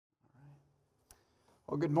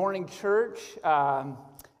Well, good morning, church.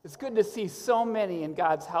 It's good to see so many in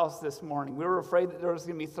God's house this morning. We were afraid that there was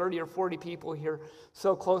going to be 30 or 40 people here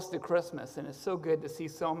so close to Christmas, and it's so good to see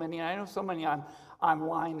so many. And I know so many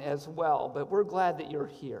online as well, but we're glad that you're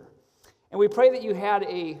here. And we pray that you had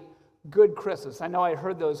a good Christmas. I know I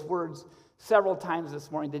heard those words several times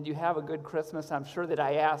this morning. Did you have a good Christmas? I'm sure that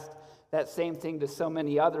I asked that same thing to so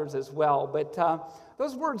many others as well, but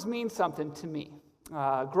those words mean something to me.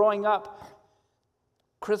 Growing up,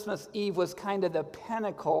 Christmas Eve was kind of the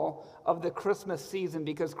pinnacle of the Christmas season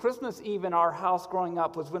because Christmas Eve in our house growing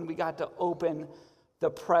up was when we got to open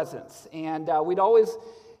the presents. And we'd always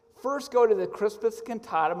first go to the Christmas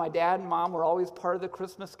cantata. My dad and mom were always part of the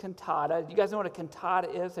Christmas cantata. You guys know what a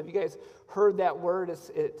cantata is? Have you guys heard that word?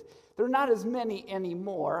 There are not as many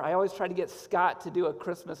anymore. I always try to get Scott to do a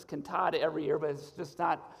Christmas cantata every year, but it's just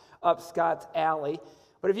not up Scott's alley.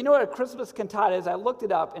 But if you know what a Christmas cantata is, I looked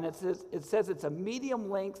it up, and it says it's a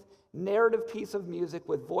medium-length narrative piece of music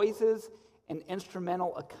with voices and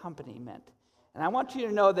instrumental accompaniment. And I want you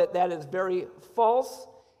to know that that is very false.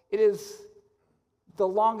 It is the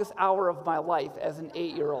longest hour of my life as an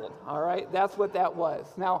 8-year-old, all right? That's what that was.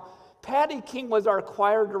 Now, Patty King was our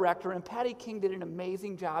choir director, and Patty King did an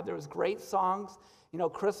amazing job. There was great songs,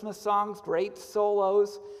 Christmas songs, great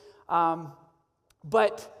solos,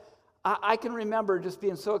 but I can remember just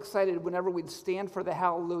being so excited whenever we'd stand for the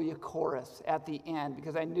Hallelujah chorus at the end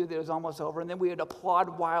because I knew that it was almost over, and then we would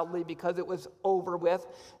applaud wildly because it was over with.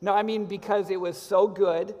 No, I mean because it was so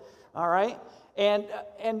good, all right? And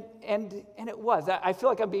it was. I feel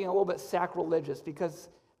like I'm being a little bit sacrilegious because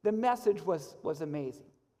the message was amazing,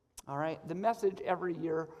 all right? The message every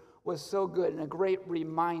year was so good and a great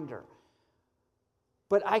reminder.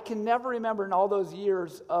 But I can never remember in all those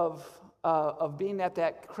years of being at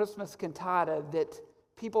that Christmas cantata that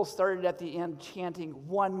people started at the end chanting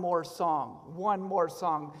one more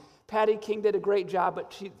song. Patty King did a great job,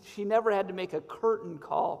 but she never had to make a curtain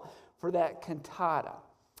call for that cantata.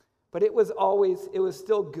 But it was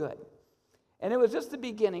still good. And it was just the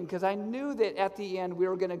beginning because I knew that at the end we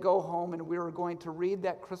were going to go home and we were going to read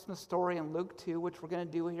that Christmas story in Luke 2, which we're going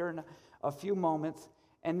to do here in a few moments.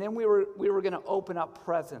 And then we were going to open up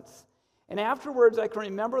presents. And afterwards, I can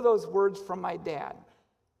remember those words from my dad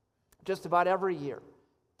just about every year.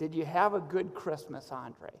 Did you have a good Christmas,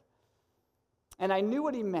 Andre? And I knew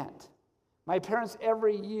what he meant. My parents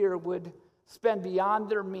every year would spend beyond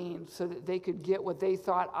their means so that they could get what they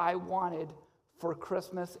thought I wanted for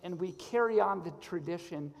Christmas. And we carry on the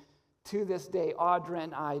tradition to this day. Audra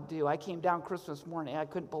and I do. I came down Christmas morning. I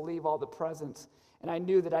couldn't believe all the presents. And I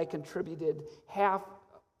knew that I contributed half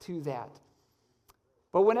to that.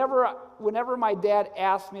 But whenever my dad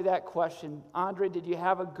asked me that question, Andre, did you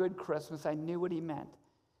have a good Christmas? I knew what he meant.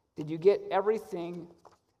 Did you get everything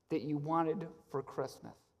that you wanted for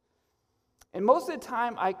Christmas? And most of the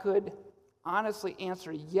time, I could honestly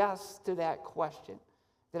answer yes to that question,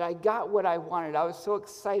 that I got what I wanted. I was so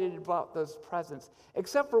excited about those presents,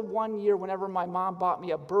 except for one year whenever my mom bought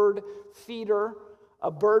me a bird feeder,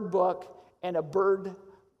 a bird book, and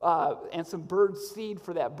and some bird seed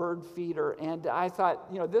for that bird feeder. And I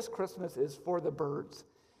thought, this Christmas is for the birds.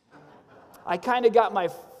 I kind of got my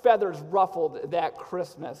feathers ruffled that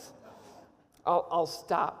Christmas. I'll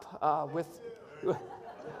stop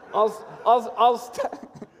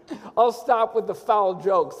I'll stop with the foul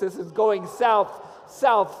jokes. This is going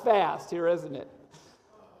south fast here, isn't it?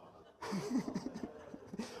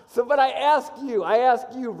 But I ask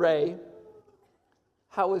you, Ray,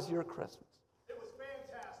 how was your Christmas?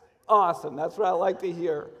 Awesome. That's what I like to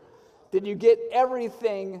hear. Did you get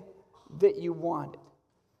everything that you wanted?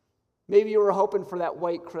 Maybe you were hoping for that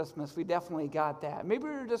white Christmas. We definitely got that. Maybe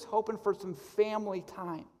you were just hoping for some family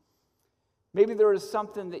time. Maybe there was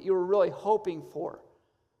something that you were really hoping for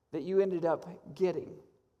that you ended up getting.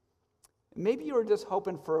 Maybe you were just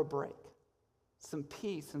hoping for a break, some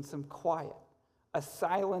peace and some quiet, a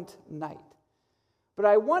silent night. But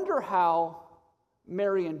I wonder how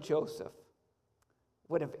Mary and Joseph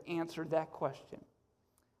would have answered that question.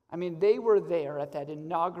 I mean, they were there at that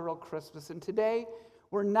inaugural Christmas, and today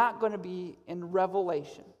we're not going to be in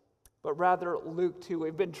Revelation, but rather Luke 2.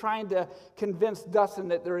 We've been trying to convince Dustin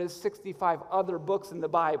that there is 65 other books in the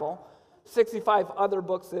Bible, 65 other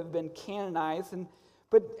books that have been canonized,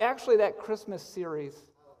 but actually that Christmas series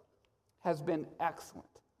has been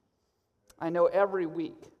excellent. I know every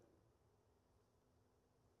week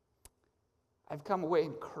I've come away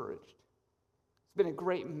encouraged. It's been a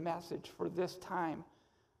great message for this time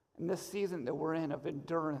and this season that we're in of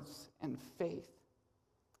endurance and faith,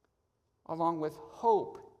 along with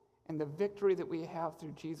hope and the victory that we have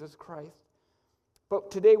through Jesus Christ.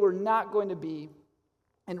 But today we're not going to be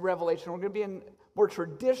in Revelation. We're going to be in more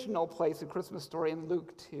traditional place, a Christmas story in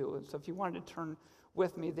Luke 2. And so if you wanted to turn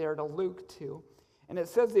with me there to Luke 2. And it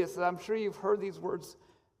says this, and I'm sure you've heard these words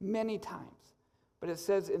many times. But it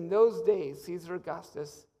says, in those days, Caesar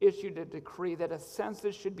Augustus issued a decree that a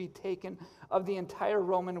census should be taken of the entire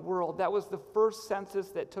Roman world. That was the first census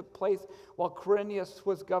that took place while Quirinius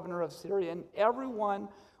was governor of Syria. And everyone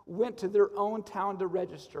went to their own town to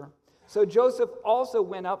register. So Joseph also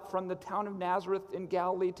went up from the town of Nazareth in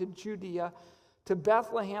Galilee to Judea, to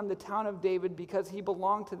Bethlehem, the town of David, because he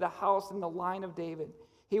belonged to the house and the line of David.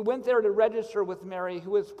 He went there to register with Mary,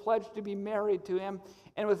 who was pledged to be married to him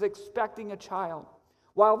and was expecting a child.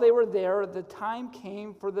 While they were there, the time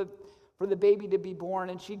came for the baby to be born,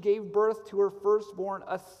 and she gave birth to her firstborn,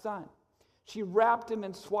 a son. She wrapped him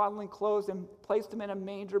in swaddling clothes and placed him in a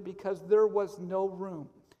manger because there was no room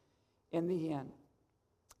in the inn.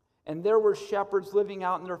 And there were shepherds living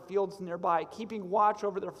out in their fields nearby, keeping watch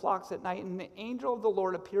over their flocks at night. And the angel of the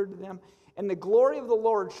Lord appeared to them, and the glory of the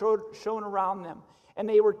Lord shone around them. And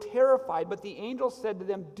they were terrified. But the angel said to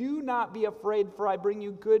them, do not be afraid, for I bring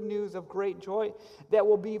you good news of great joy that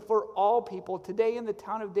will be for all people. Today in the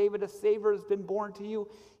town of David a Savior has been born to you.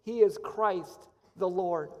 He is Christ the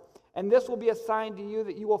Lord. And this will be a sign to you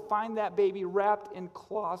that you will find that baby wrapped in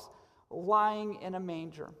cloths, lying in a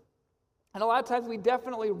manger. And a lot of times we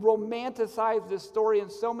definitely romanticize this story in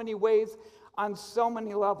so many ways, on so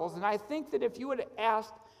many levels. And I think that if you had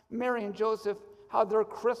asked Mary and Joseph how their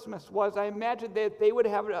Christmas was, I imagine that they would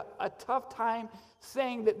have a tough time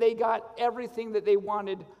saying that they got everything that they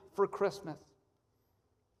wanted for Christmas.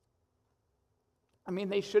 I mean,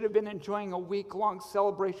 they should have been enjoying a week-long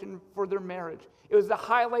celebration for their marriage. It was the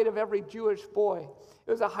highlight of every Jewish boy.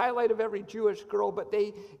 It was the highlight of every Jewish girl, but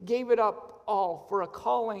they gave it up all for a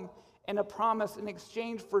calling and a promise in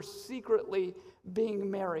exchange for secretly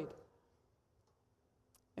being married.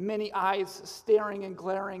 And many eyes staring and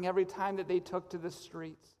glaring every time that they took to the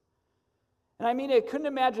streets. And I mean, I couldn't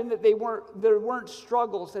imagine that there weren't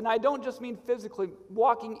struggles. And I don't just mean physically,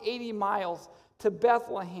 walking 80 miles to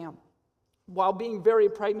Bethlehem while being very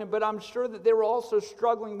pregnant, but I'm sure that they were also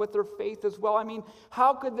struggling with their faith as well. I mean,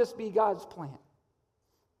 how could this be God's plan?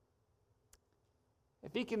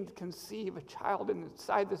 If he can conceive a child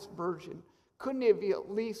inside this virgin, couldn't he have at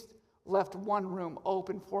least left one room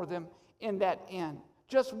open for them in that inn?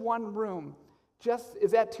 Just one room.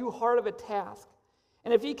 Is that too hard of a task?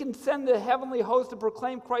 And if he can send the heavenly host to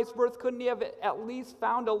proclaim Christ's birth, couldn't he have at least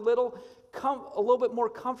found a little bit more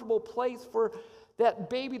comfortable place for that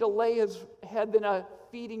baby to lay his head than a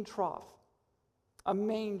feeding trough, a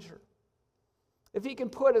manger? If he can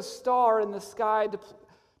put a star in the sky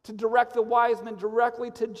to direct the wise men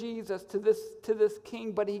directly to Jesus, to this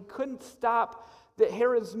king, but he couldn't stop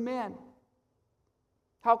Herod's men.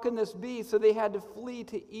 How can this be? So they had to flee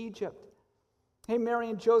to Egypt. Hey, Mary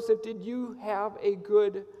and Joseph, did you have a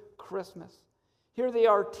good Christmas? Here they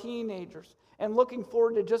are, teenagers, and looking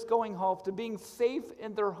forward to just going home, to being safe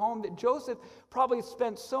in their home, that Joseph probably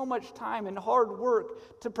spent so much time and hard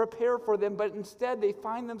work to prepare for them, but instead they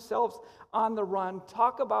find themselves on the run.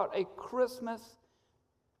 Talk about a Christmas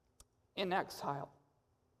in exile.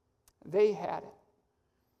 They had it.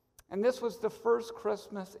 And this was the first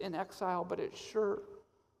Christmas in exile, but it sure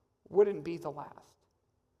wouldn't be the last.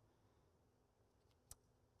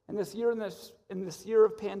 In this year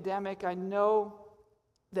of pandemic, I know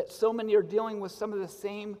that so many are dealing with some of the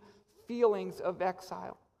same feelings of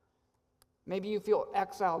exile. Maybe you feel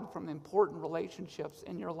exiled from important relationships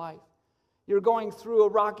in your life. You're going through a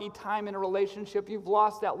rocky time in a relationship. You've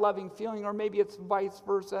lost that loving feeling, or maybe it's vice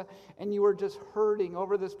versa, and you are just hurting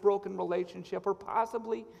over this broken relationship, or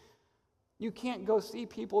possibly you can't go see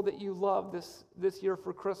people that you love this year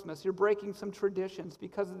for Christmas. You're breaking some traditions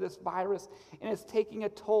because of this virus, and it's taking a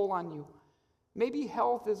toll on you. Maybe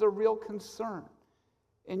health is a real concern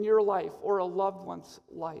in your life or a loved one's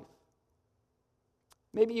life.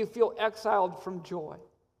 Maybe you feel exiled from joy.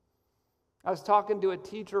 I was talking to a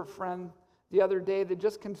teacher friend the other day that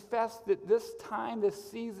just confessed that this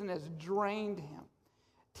season has drained him.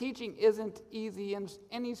 Teaching isn't easy in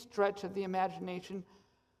any stretch of the imagination.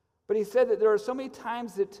 But he said that there are so many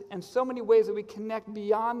times and so many ways that we connect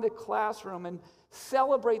beyond the classroom and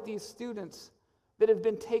celebrate these students that have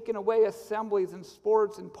been taken away, assemblies and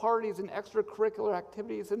sports and parties and extracurricular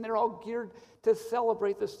activities, and they're all geared to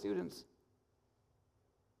celebrate the students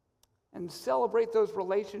and celebrate those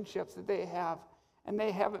relationships that they have, and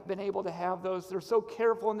they haven't been able to have those. They're so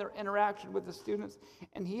careful in their interaction with the students,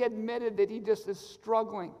 and he admitted that he just is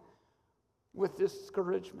struggling with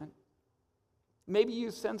discouragement. Maybe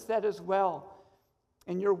you sense that as well.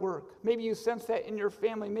 in your work. Maybe you sense that in your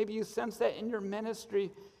family. Maybe you sense that in your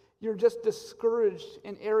ministry. You're just discouraged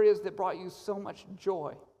in areas that brought you so much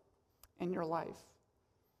joy in your life.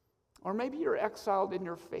 Or maybe you're exiled in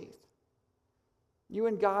your faith. You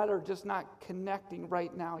and God are just not connecting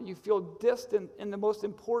right now. You feel distant in the most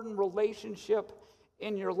important relationship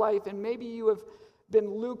in your life, and maybe you have been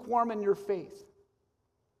lukewarm in your faith,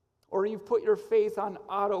 or you've put your faith on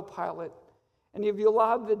autopilot, and you've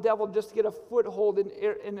allowed the devil just to get a foothold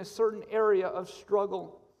in a certain area of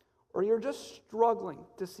struggle, or you're just struggling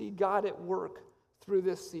to see God at work through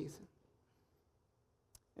this season.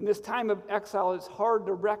 In this time of exile, it's hard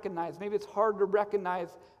to recognize. Maybe it's hard to recognize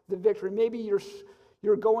the victory. Maybe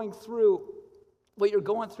you're going through what you're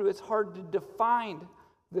going through. It's hard to define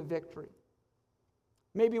the victory.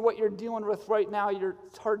 Maybe what you're dealing with right now,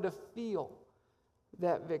 it's hard to feel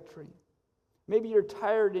that victory. Maybe you're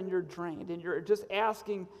tired and you're drained and you're just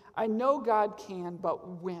asking, I know God can,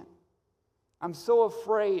 but when? I'm so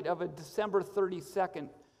afraid of a December 32nd,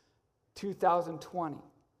 2020.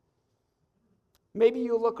 Maybe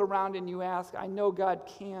you look around and you ask, I know God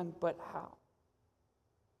can, but how?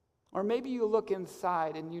 Or maybe you look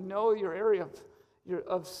inside and you know your area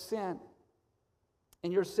of sin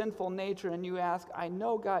and your sinful nature, and you ask, I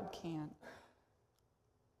know God can,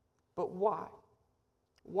 but why?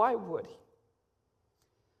 Why would he?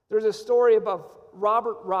 There's a story about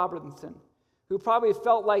Robert Robinson, who probably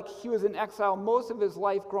felt like he was in exile most of his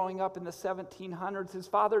life growing up in the 1700s. His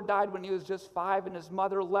father died when he was just 5, and his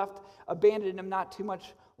mother abandoned him not too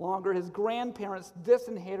much longer. His grandparents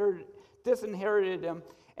disinherited him,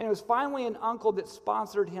 and it was finally an uncle that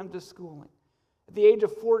sponsored him to schooling. At the age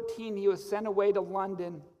of 14, he was sent away to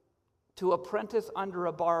London to apprentice under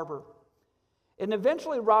a barber. And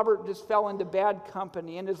eventually, Robert just fell into bad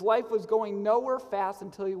company, and his life was going nowhere fast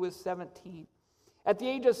until he was 17. At the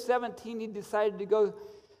age of 17,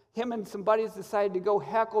 him and some buddies decided to go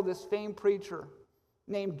heckle this famed preacher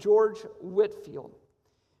named George Whitefield.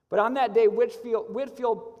 But on that day,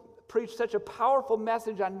 Whitefield preached such a powerful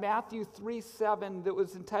message on Matthew 3:7 that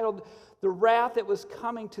was entitled, The Wrath That Was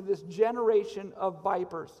Coming to This Generation of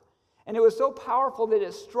Vipers. And it was so powerful that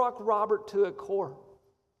it struck Robert to the core.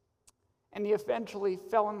 And he eventually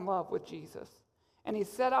fell in love with Jesus. And he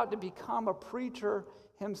set out to become a preacher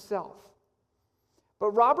himself.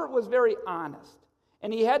 But Robert was very honest.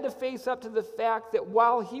 And he had to face up to the fact that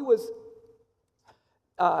while he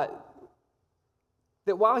had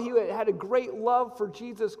a great love for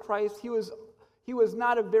Jesus Christ, he was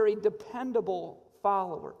not a very dependable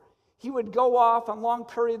follower. He would go off on long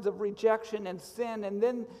periods of rejection and sin, and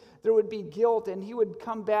then there would be guilt, and he would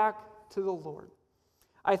come back to the Lord.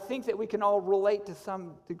 I think that we can all relate to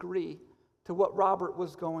some degree to what Robert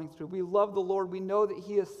was going through. We love the Lord. We know that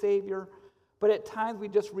he is Savior, but at times we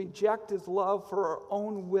just reject his love for our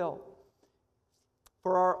own will,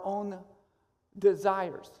 for our own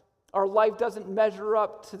desires. Our life doesn't measure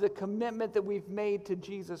up to the commitment that we've made to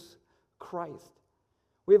Jesus Christ.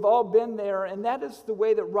 We've all been there, and that is the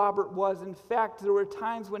way that Robert was. In fact, there were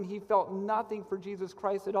times when he felt nothing for Jesus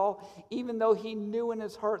Christ at all, even though he knew in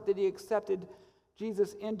his heart that he accepted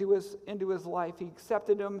Jesus into his life. He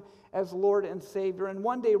accepted him as Lord and Savior. And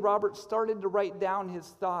one day, Robert started to write down his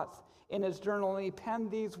thoughts in his journal, and he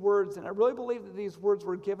penned these words. And I really believe that these words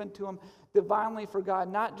were given to him divinely for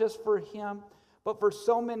God, not just for him, but for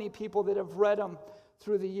so many people that have read them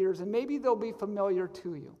through the years. And maybe they'll be familiar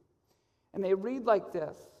to you. And they read like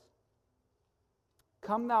this: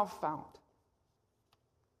 Come thou fount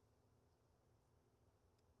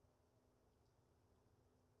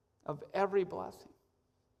of every blessing,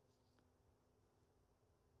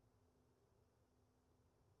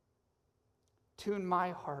 tune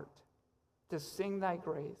my heart to sing thy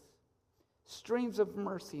grace, streams of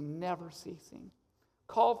mercy never ceasing,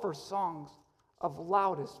 call for songs of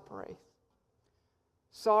loudest praise.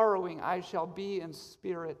 Sorrowing I shall be in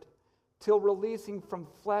spirit, till releasing from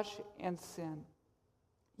flesh and sin.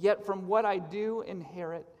 Yet from what I do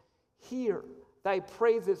inherit, here thy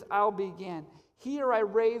praises I'll begin. Here I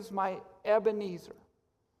raise my Ebenezer.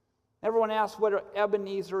 Everyone asks what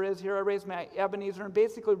Ebenezer is. Here I raise my Ebenezer. And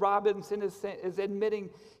basically Robinson is admitting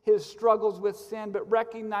his struggles with sin, but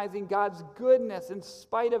recognizing God's goodness in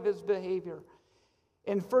spite of his behavior.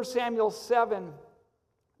 In 1 Samuel 7,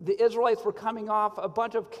 the Israelites were coming off a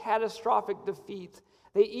bunch of catastrophic defeats.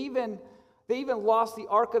 They even lost the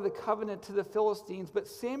Ark of the Covenant to the Philistines, but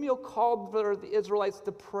Samuel called for the Israelites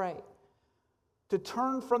to pray, to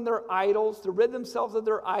turn from their idols, to rid themselves of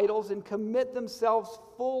their idols, and commit themselves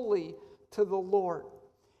fully to the Lord.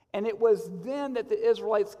 And it was then that the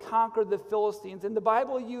Israelites conquered the Philistines. And the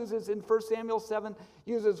Bible uses, in 1 Samuel 7,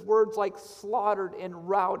 uses words like slaughtered and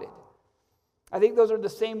routed. I think those are the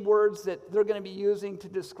same words that they're going to be using to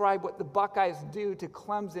describe what the Buckeyes do to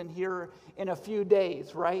Clemson here in a few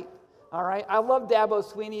days, right? All right. I love Dabo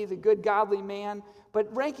Swinney. He's a good, godly man.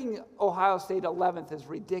 But ranking Ohio State 11th is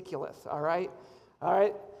ridiculous, all right? All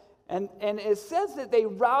right? And it says that they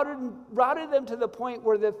routed them to the point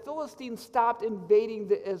where the Philistines stopped invading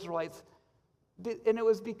the Israelites. And it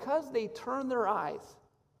was because they turned their eyes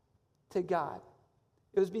to God.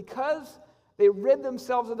 It was because they rid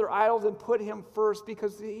themselves of their idols and put him first.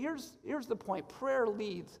 Because here's the point. Prayer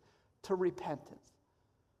leads to repentance.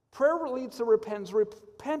 Prayer leads to repentance.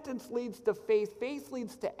 Repentance leads to faith. Faith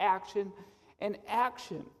leads to action. And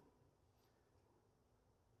action,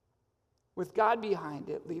 with God behind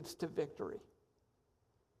it, leads to victory.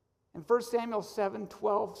 In 1 Samuel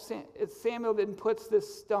 7:12, Samuel then puts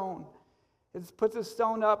this stone. He puts a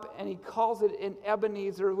stone up and he calls it an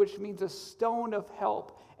Ebenezer, which means a stone of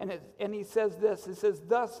help. And he says this, it says,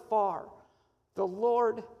 thus far, the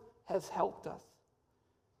Lord has helped us.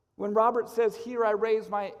 When Robert says, here I raise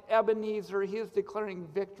my Ebenezer, he is declaring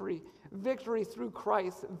victory. Victory through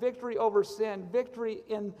Christ, victory over sin, victory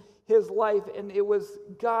in his life. And it was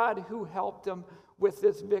God who helped him with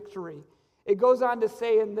this victory. It goes on to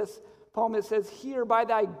say in this poem, it says, here by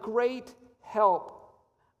thy great help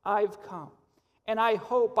I've come. And I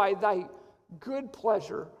hope by thy good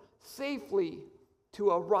pleasure safely to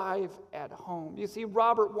arrive at home. You see,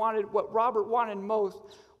 what Robert wanted most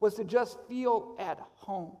was to just feel at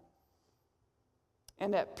home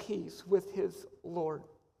and at peace with his Lord.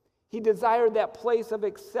 He desired that place of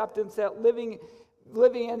acceptance, that living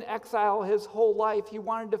in exile his whole life. He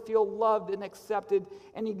wanted to feel loved and accepted,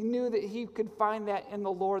 and he knew that he could find that in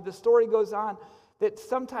the Lord. The story goes on that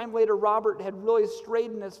sometime later Robert had really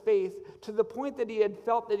strayed in his faith to the point that he had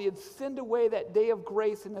felt that he had sinned away that day of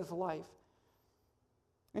grace in his life.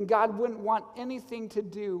 And God wouldn't want anything to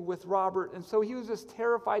do with Robert, and so he was just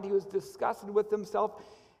terrified. He was disgusted with himself,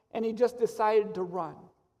 and he just decided to run.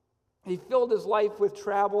 He filled his life with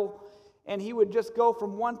travel, and he would just go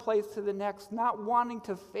from one place to the next, not wanting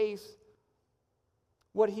to face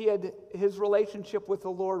what his relationship with the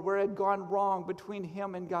Lord, where it had gone wrong between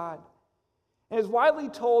him and God. And it's widely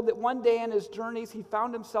told that one day in his journeys, he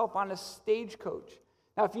found himself on a stagecoach.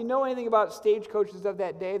 Now, if you know anything about stagecoaches of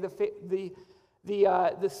that day,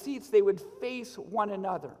 the seats, they would face one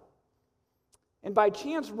another. And by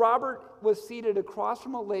chance, Robert was seated across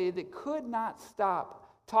from a lady that could not stop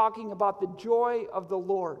talking about the joy of the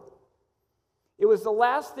Lord. It was the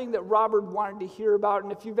last thing that Robert wanted to hear about.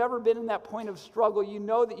 And if you've ever been in that point of struggle, you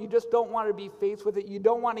know that you just don't want to be faced with it. You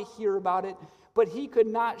don't want to hear about it. But he could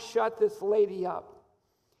not shut this lady up.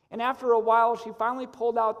 And after a while, she finally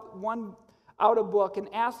pulled out a book and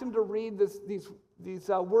asked him to read these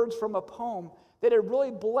words from a poem that had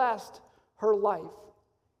really blessed her life.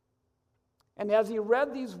 And as he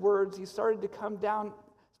read these words, tears started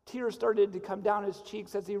to come down his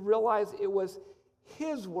cheeks as he realized it was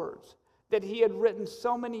his words that he had written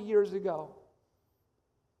so many years ago.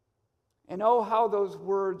 And oh, how those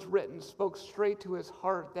words written spoke straight to his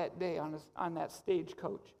heart that day on that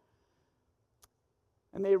stagecoach.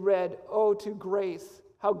 And they read, oh, to grace,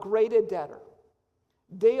 how great a debtor.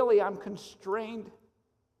 Daily I'm constrained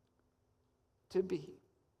to be.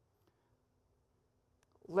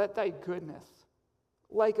 Let thy goodness,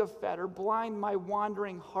 like a fetter, blind my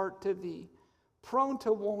wandering heart to thee. Prone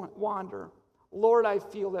to wander, Lord, I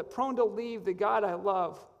feel it. Prone to leave the God I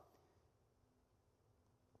love.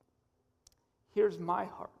 Here's my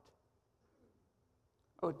heart.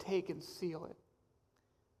 Oh, take and seal it.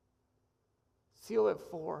 Seal it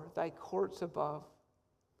for thy courts above.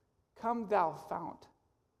 Come, thou fount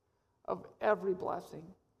of every blessing.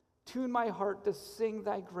 Tune my heart to sing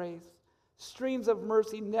thy grace. Streams of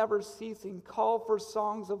mercy never ceasing, call for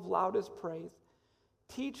songs of loudest praise.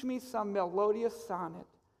 Teach me some melodious sonnet,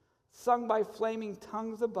 sung by flaming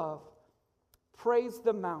tongues above. Praise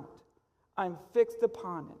the mount, I'm fixed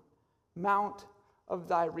upon it, mount of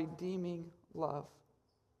thy redeeming love.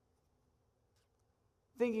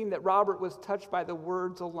 Thinking that Robert was touched by the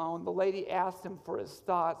words alone, the lady asked him for his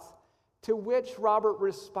thoughts, to which Robert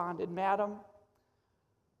responded, Madam,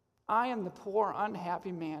 I am the poor,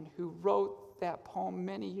 unhappy man who wrote that poem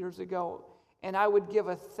many years ago, and I would give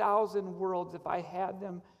 1,000 worlds if I had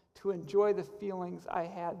them to enjoy the feelings I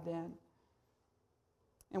had then.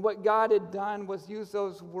 And what God had done was use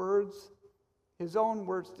those words, his own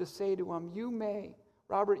words, to say to him,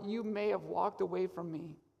 Robert, you may have walked away from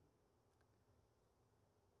me,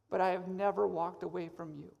 but I have never walked away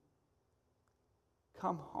from you.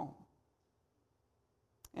 come home.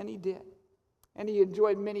 And he did. And he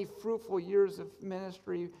enjoyed many fruitful years of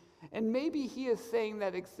ministry. And maybe he is saying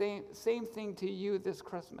that same thing to you this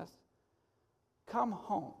Christmas. Come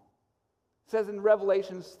home. It says in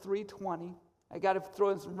Revelations 3:20, I got to throw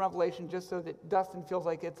in some Revelation just so that Dustin feels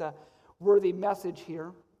like it's a worthy message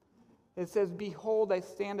here. It says, behold, I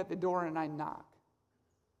stand at the door and I knock.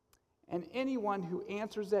 And anyone who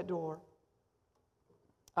answers that door,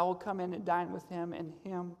 I will come in and dine with him and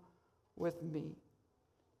him with me.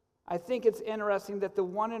 I think it's interesting that the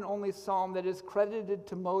one and only psalm that is credited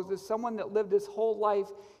to Moses, someone that lived his whole life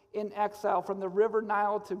in exile, from the river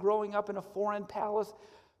Nile to growing up in a foreign palace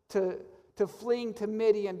to fleeing to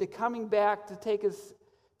Midian, to coming back to take his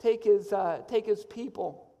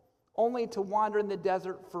people, only to wander in the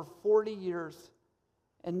desert for 40 years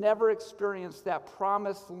and never experience that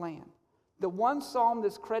promised land. The one psalm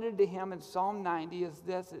that's credited to him in Psalm 90 is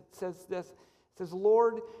this. It says,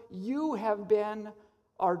 Lord, you have been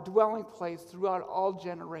our dwelling place throughout all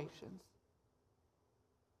generations.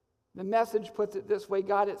 The Message puts it this way: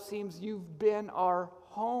 God, it seems you've been our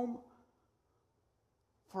home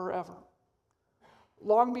forever.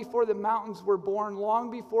 Long before the mountains were born, long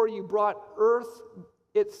before you brought earth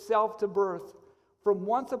itself to birth, from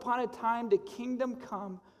once upon a time to kingdom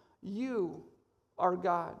come, you are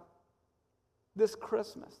God. This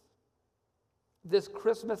Christmas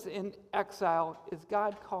in exile, is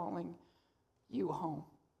God calling you home.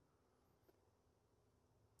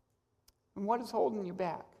 And what is holding you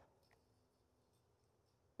back?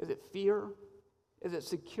 Is it fear? Is it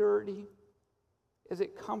security? Is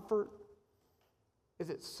it comfort? Is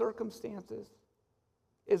it circumstances?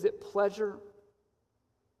 Is it pleasure?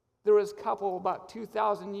 There was a couple about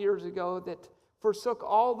 2,000 years ago that forsook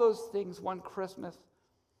all those things one Christmas,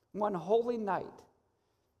 one holy night.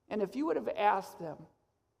 And if you would have asked them,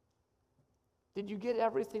 did you get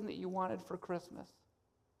everything that you wanted for Christmas?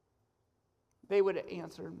 They would have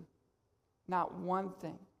answered, not one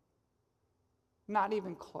thing. Not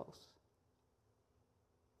even close.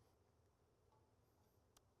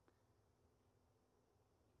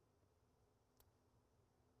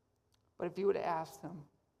 But if you would have asked them,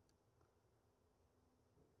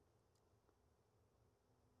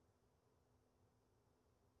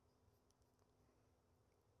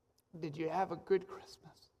 did you have a good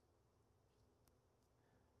Christmas?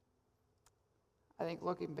 I think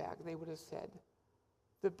looking back, they would have said,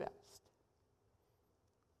 the best.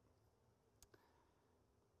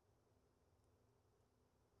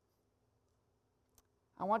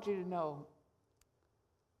 I want you to know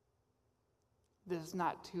that it's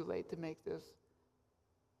not too late to make this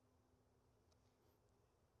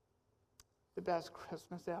the best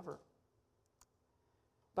Christmas ever.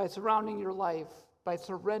 By surrounding your life, by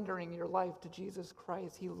surrendering your life to Jesus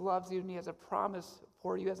Christ, He loves you and He has a promise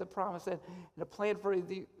for you, has a promise and a plan for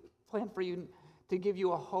you to give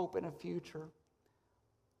you a hope and a future.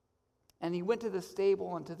 And He went to the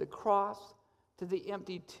stable and to the cross, to the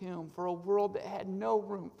empty tomb, for a world that had no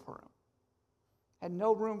room for Him, had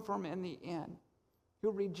no room for Him in the inn, who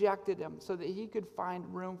rejected Him so that He could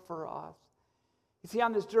find room for us. You see,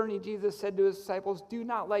 on this journey, Jesus said to His disciples, do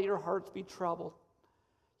not let your hearts be troubled.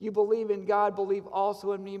 You believe in God, believe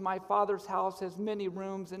also in me. My Father's house has many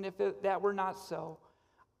rooms, and if that were not so,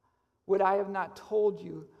 would I have not told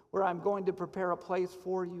you where I'm going to prepare a place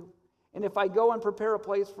for you? And if I go and prepare a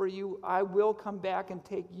place for you, I will come back and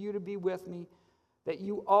take you to be with me, that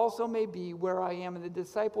you also may be where I am. And the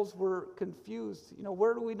disciples were confused.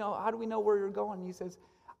 Where do we know? How do we know where you're going? He says,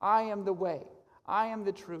 I am the way, I am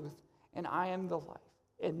the truth, and I am the life.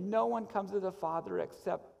 And no one comes to the Father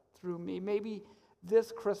except through me. Maybe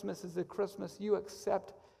this Christmas is the Christmas you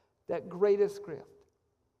accept that greatest gift.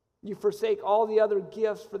 You forsake all the other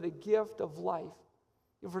gifts for the gift of life.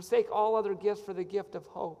 You forsake all other gifts for the gift of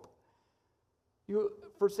hope. You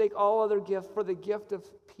forsake all other gifts for the gift of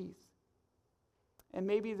peace. And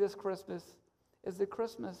maybe this Christmas is the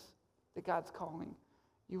Christmas that God's calling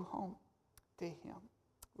you home to Him.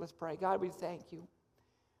 Let's pray. God, we thank you.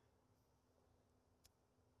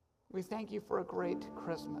 We thank you for a great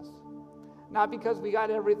Christmas. Not because we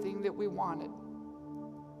got everything that we wanted,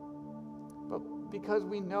 but because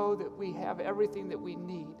we know that we have everything that we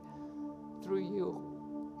need through you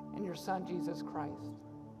and your Son, Jesus Christ.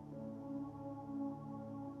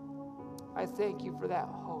 I thank you for that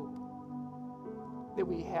hope that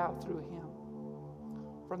we have through Him.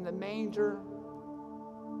 From the manger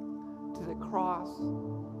to the cross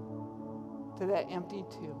to that empty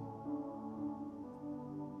tomb,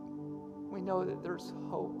 we know that there's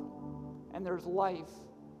hope and there's life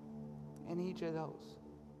in each of those.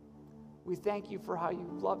 We thank you for how you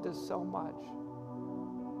loved us so much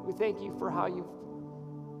We thank you for how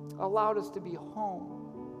you've allowed us to be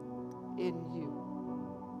home in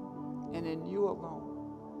you and in you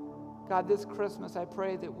alone. God, this Christmas, I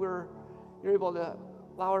pray that you're able to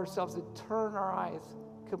allow ourselves to turn our eyes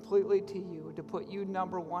completely to you, to put you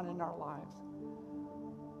number one in our lives.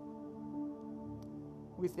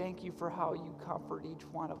 We thank you for how you comfort each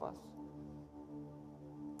one of us,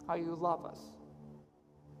 how you love us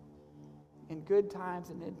in good times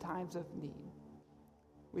and in times of need.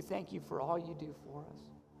 We thank you for all you do for us.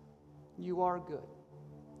 You are good.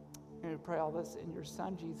 And we pray all this in your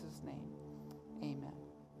Son, Jesus' name. Amen.